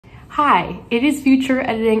Hi, it is future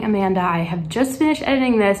editing Amanda. I have just finished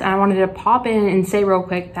editing this and I wanted to pop in and say real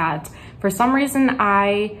quick that for some reason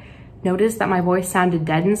I noticed that my voice sounded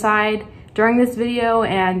dead inside during this video,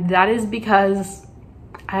 and that is because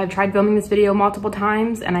I have tried filming this video multiple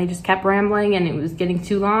times and I just kept rambling and it was getting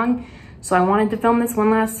too long. So I wanted to film this one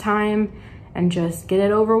last time and just get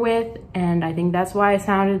it over with, and I think that's why I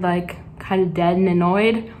sounded like kind of dead and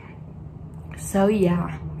annoyed. So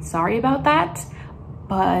yeah, sorry about that.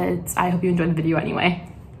 But I hope you enjoyed the video anyway.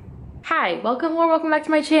 Hi, welcome or welcome back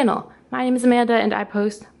to my channel. My name is Amanda and I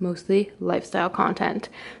post mostly lifestyle content.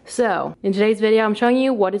 So in today's video, I'm showing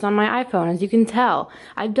you what is on my iPhone. As you can tell,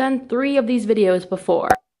 I've done 3 of these videos before.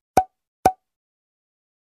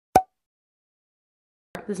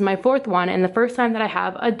 This is my 4th one and the first time that I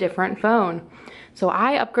have a different phone. So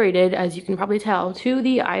I upgraded, as you can probably tell, to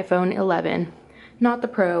the iPhone 11. Not the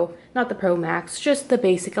Pro, not the Pro Max, just the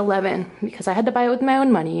basic 11, because I had to buy it with my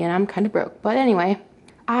own money and I'm kind of broke. But anyway,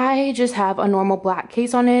 I just have a normal black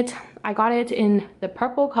case on it. I got it in the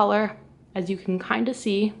purple color, as you can kind of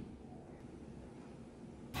see.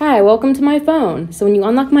 Hi, welcome to my phone. So when you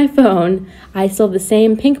unlock my phone, I still have the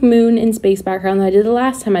same pink moon and space background that I did the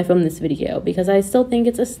last time I filmed this video, because I still think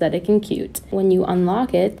it's aesthetic and cute. When you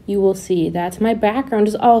unlock it, you will see that my background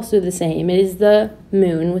is also the same. It is the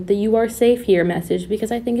moon with the "You are safe here" message,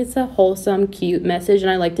 because I think it's a wholesome, cute message and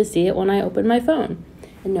I like to see it when I open my phone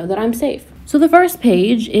and know that I'm safe. So the first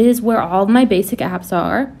page is where all of my basic apps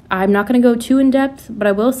are. I'm not going to go too in depth, but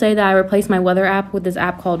I will say that I replaced my weather app with this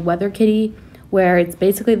app called Weather Kitty, where it's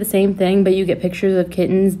basically the same thing, but you get pictures of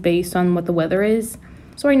kittens based on what the weather is.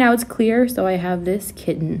 So right now it's clear, so I have this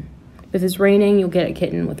kitten. If it's raining, you'll get a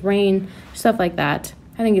kitten with rain, stuff like that.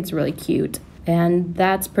 I think it's really cute. And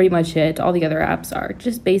that's pretty much it. All the other apps are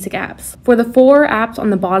just basic apps. For the 4 apps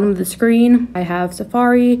on the bottom of the screen, I have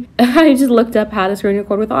Safari. I just looked up how to screen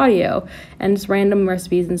record with audio and just random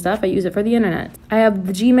recipes and stuff. I use it for the internet. I have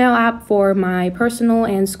the Gmail app for my personal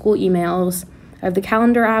and school emails. I have the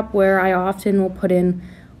calendar app where I often will put in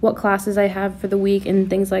what classes I have for the week and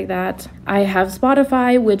things like that. I have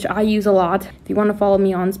Spotify, which I use a lot. If you want to follow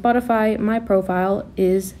me on Spotify, my profile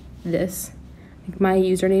is this. My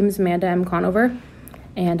username is Amanda M. Conover,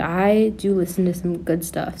 and I do listen to some good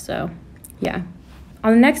stuff, so yeah.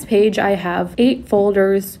 On the next page, I have 8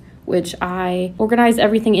 folders, which I organize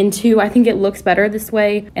everything into. I think it looks better this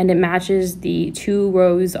way, and it matches the 2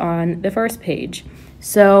 rows on the first page.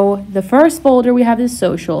 So the first folder we have is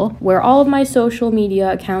social, where all of my social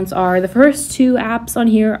media accounts are. The first 2 apps on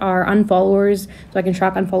here are unfollowers, so I can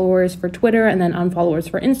track unfollowers for Twitter and then unfollowers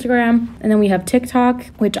for Instagram. And then we have TikTok,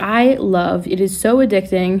 which I love. It is so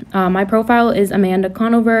addicting. My profile is Amanda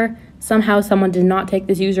Conover. Somehow someone did not take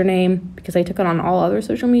this username because I took it on all other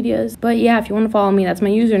social medias. But yeah, if you want to follow me, that's my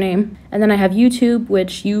username. And then I have YouTube,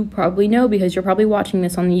 which you probably know because you're probably watching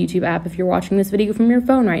this on the YouTube app if you're watching this video from your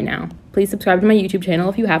phone right now. Please subscribe to my YouTube channel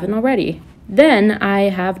if you haven't already. Then I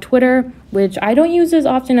have Twitter, which I don't use as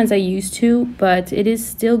often as I used to, but it is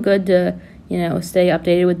still good to, you know, stay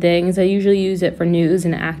updated with things. I usually use it for news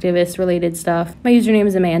and activist related stuff. My username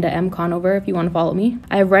is Amanda M. Conover if you want to follow me.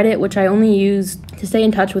 I have Reddit, which I only use to stay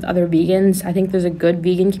in touch with other vegans. I think there's a good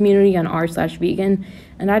vegan community on r/vegan,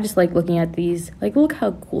 and I just like looking at these, like, look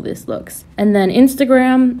how cool this looks. And then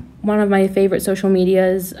Instagram, one of my favorite social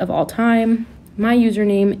medias of all time. My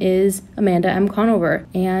username is Amanda M. Conover,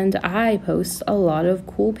 and I post a lot of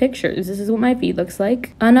cool pictures. This is what my feed looks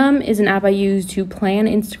like. Unum is an app I use to plan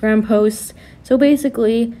Instagram posts. So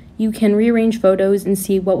basically, you can rearrange photos and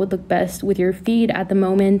see what would look best with your feed at the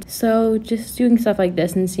moment. So just doing stuff like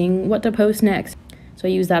this and seeing what to post next. So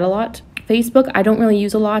I use that a lot. Facebook, I don't really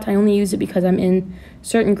use a lot. I only use it because I'm in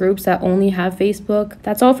certain groups that only have Facebook.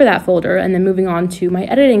 That's all for that folder. And then moving on to my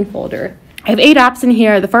editing folder. I have 8 apps in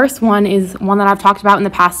here. The first one is one that I've talked about in the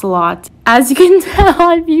past a lot. As you can tell,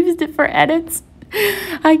 I've used it for edits.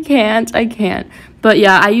 I can't. But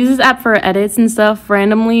yeah, I use this app for edits and stuff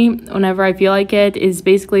randomly whenever I feel like it. It's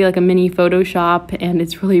basically like a mini Photoshop, and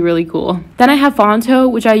it's really, really cool. Then I have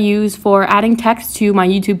Fonto, which I use for adding text to my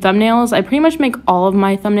YouTube thumbnails. I pretty much make all of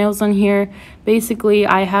my thumbnails on here. Basically,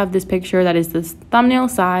 I have this picture that is this thumbnail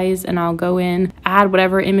size, and I'll go in, add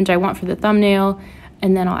whatever image I want for the thumbnail,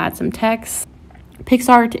 and then I'll add some text.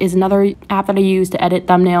 PixArt is another app that I use to edit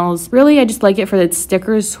thumbnails. Really, I just like it for its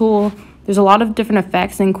stickers tool. There's a lot of different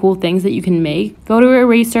effects and cool things that you can make. Photo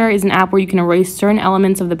Eraser is an app where you can erase certain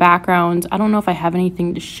elements of the background. I don't know if I have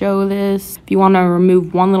anything to show this. If you want to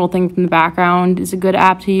remove one little thing from the background, it's a good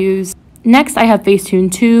app to use. Next, I have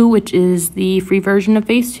Facetune 2, which is the free version of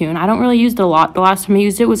Facetune. I don't really use it a lot. The last time I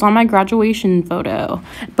used it was on my graduation photo.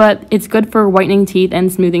 But it's good for whitening teeth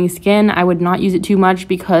and smoothing skin. I would not use it too much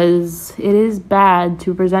because it is bad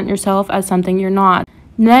to present yourself as something you're not.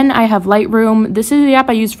 Then I have Lightroom. This is the app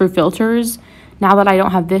I use for filters. Now that I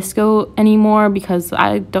don't have Visco anymore because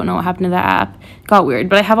I don't know what happened to that app. It got weird.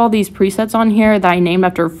 But I have all these presets on here that I named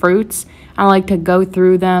after fruits. I like to go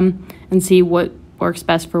through them and see what works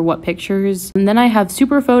best for what pictures. And then I have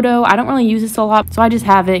Super Photo. I don't really use this a lot, so I just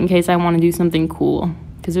have it in case I want to do something cool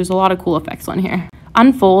because there's a lot of cool effects on here.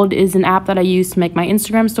 Unfold is an app that I use to make my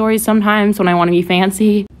Instagram stories sometimes when I want to be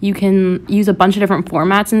fancy. You can use a bunch of different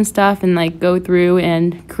formats and stuff and like go through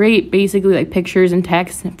and create basically like pictures and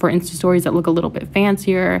text for Insta stories that look a little bit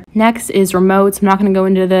fancier. Next is remotes. I'm not going to go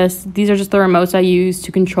into this. These are just the remotes I use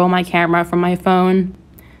to control my camera from my phone.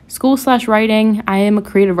 School/writing. I am a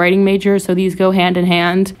creative writing major, so these go hand in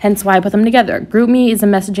hand, hence why I put them together. GroupMe is a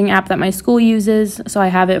messaging app that my school uses, so I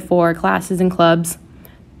have it for classes and clubs.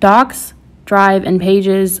 Docs, Drive, and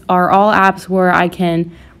Pages are all apps where I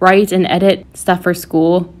can write and edit stuff for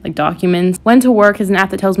school, like documents. When to Work is an app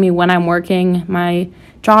that tells me when I'm working. My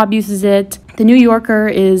job uses it. The New Yorker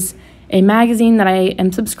is a magazine that I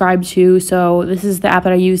am subscribed to, so this is the app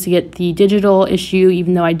that I use to get the digital issue,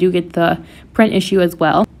 even though I do get the print issue as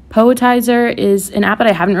well. Poetizer is an app that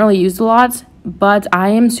I haven't really used a lot, but I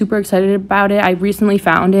am super excited about it. I recently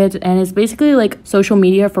found it, and it's basically like social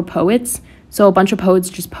media for poets. So a bunch of poets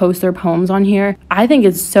just post their poems on here. I think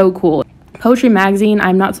it's so cool. Poetry Magazine,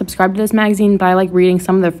 I'm not subscribed to this magazine, but I like reading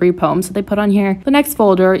some of the free poems that they put on here. The next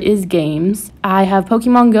folder is games. I have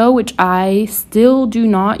Pokemon Go, which I still do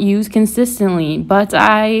not use consistently, but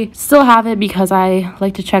I still have it because I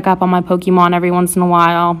like to check up on my Pokemon every once in a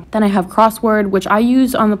while. Then I have Crossword, which I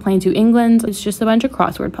use on the plane to England. It's just a bunch of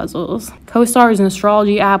crossword puzzles. CoStar is an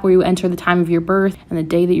astrology app where you enter the time of your birth and the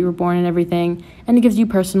day that you were born and everything, and it gives you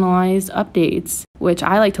personalized updates, which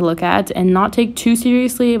I like to look at and not take too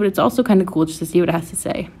seriously, but it's also kind of cool just to see what it has to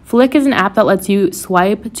say. Flick is an app that lets you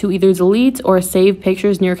swipe to either delete or save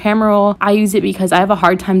pictures in your camera roll. I use it because I have a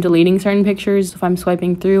hard time deleting certain pictures. If I'm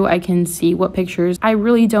swiping through, I can see what pictures I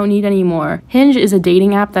really don't need anymore. Hinge is a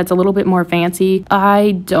dating app that's a little bit more fancy.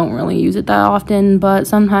 I don't really use it that often, but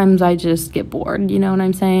sometimes I just get bored, you know what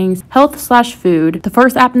I'm saying? Health/food. The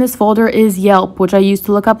first app in this folder is Yelp, which I use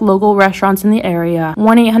to look up local restaurants in the area.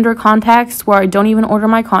 1-800 contacts, where I don't even order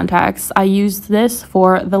my contacts. I use this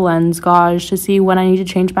for the lens gauge to see when I need to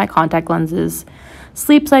change my contact lenses.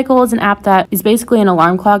 Sleep Cycle is an app that is basically an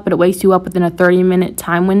alarm clock, but it wakes you up within a 30-minute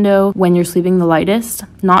time window when you're sleeping the lightest.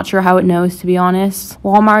 Not sure how it knows, to be honest.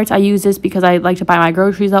 Walmart, I use this because I like to buy my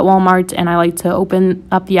groceries at Walmart, and I like to open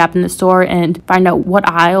up the app in the store and find out what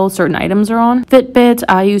aisle certain items are on. Fitbit,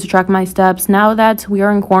 I use to track my steps. Now that we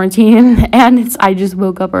are in quarantine and I just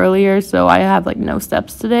woke up earlier, so I have like no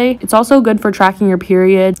steps today. It's also good for tracking your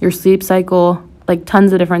period, your sleep cycle, like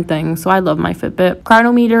tons of different things, so I love my Fitbit.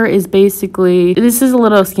 Chronometer is basically, this is a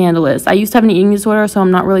little scandalous. I used to have an eating disorder, so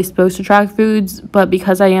I'm not really supposed to track foods, but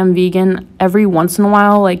because I am vegan, every once in a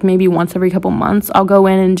while, like maybe once every couple months, I'll go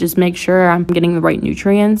in and just make sure I'm getting the right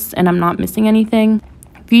nutrients and I'm not missing anything.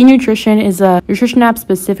 V-Nutrition is a nutrition app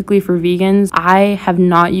specifically for vegans. I have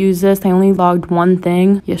not used this. I only logged one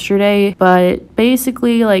thing yesterday, but it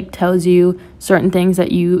basically like tells you certain things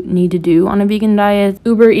that you need to do on a vegan diet.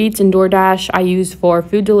 Uber Eats and DoorDash I use for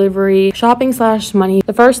food delivery, shopping/money.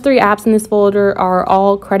 The first three apps in this folder are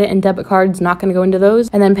all credit and debit cards, not going to go into those.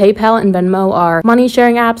 And then PayPal and Venmo are money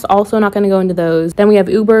sharing apps, also not going to go into those. Then we have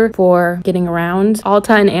Uber for getting around.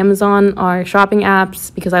 Ulta and Amazon are shopping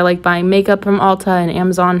apps because I like buying makeup from Ulta, and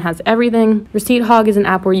Amazon has everything. Receipt Hog is an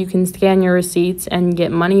app where you can scan your receipts and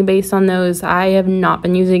get money based on those. I have not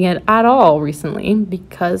been using it at all recently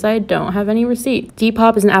because I don't have any receipt.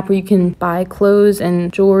 Depop is an app where you can buy clothes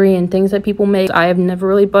and jewelry and things that people make. I have never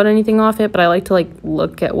really bought anything off it, but I like to like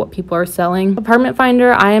look at what people are selling. Apartment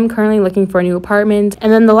Finder, I am currently looking for a new apartment.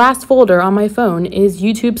 And then the last folder on my phone is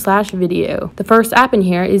YouTube/video. The first app in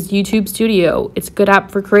here is YouTube Studio. It's a good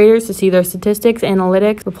app for creators to see their statistics,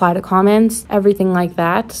 analytics, reply to comments, everything like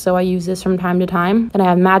that. So I use this from time to time. Then I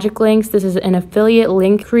have Magic Links. This is an affiliate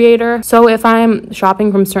link creator. So if I'm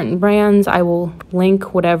shopping from certain brands, I will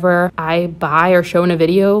link whatever I buy or show in a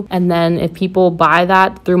video, and then if people buy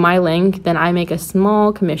that through my link, then I make a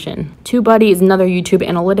small commission. TubeBuddy is another YouTube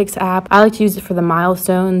analytics app. I like to use it for the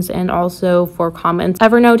milestones and also for comments.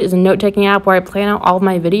 Evernote is a note-taking app where I plan out all of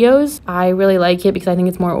my videos. I really like it because I think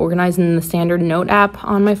it's more organized than the standard note app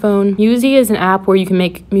on my phone. Musi is an app where you can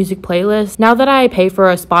make music playlists. Now that I pay for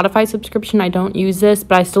a Spotify subscription, I don't use this,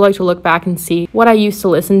 but I still like to look back and see what I used to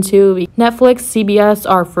listen to. Netflix, CBS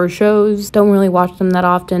are for shows. Don't really watch them that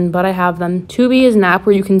often, but I have them. Tubi is an app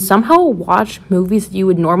where you can somehow watch movies that you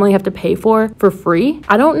would normally have to pay for free.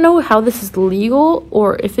 I don't know how this is legal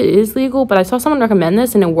or if it is legal, but I saw someone recommend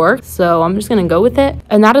this and it worked, so I'm just gonna go with it.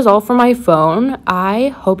 And that is all for my phone. I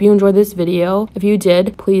hope you enjoyed this video. If you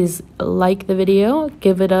did, please like the video,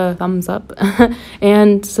 give it a thumbs up,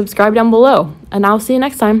 and subscribe down below. And I'll see you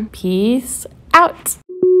next time. Peace out.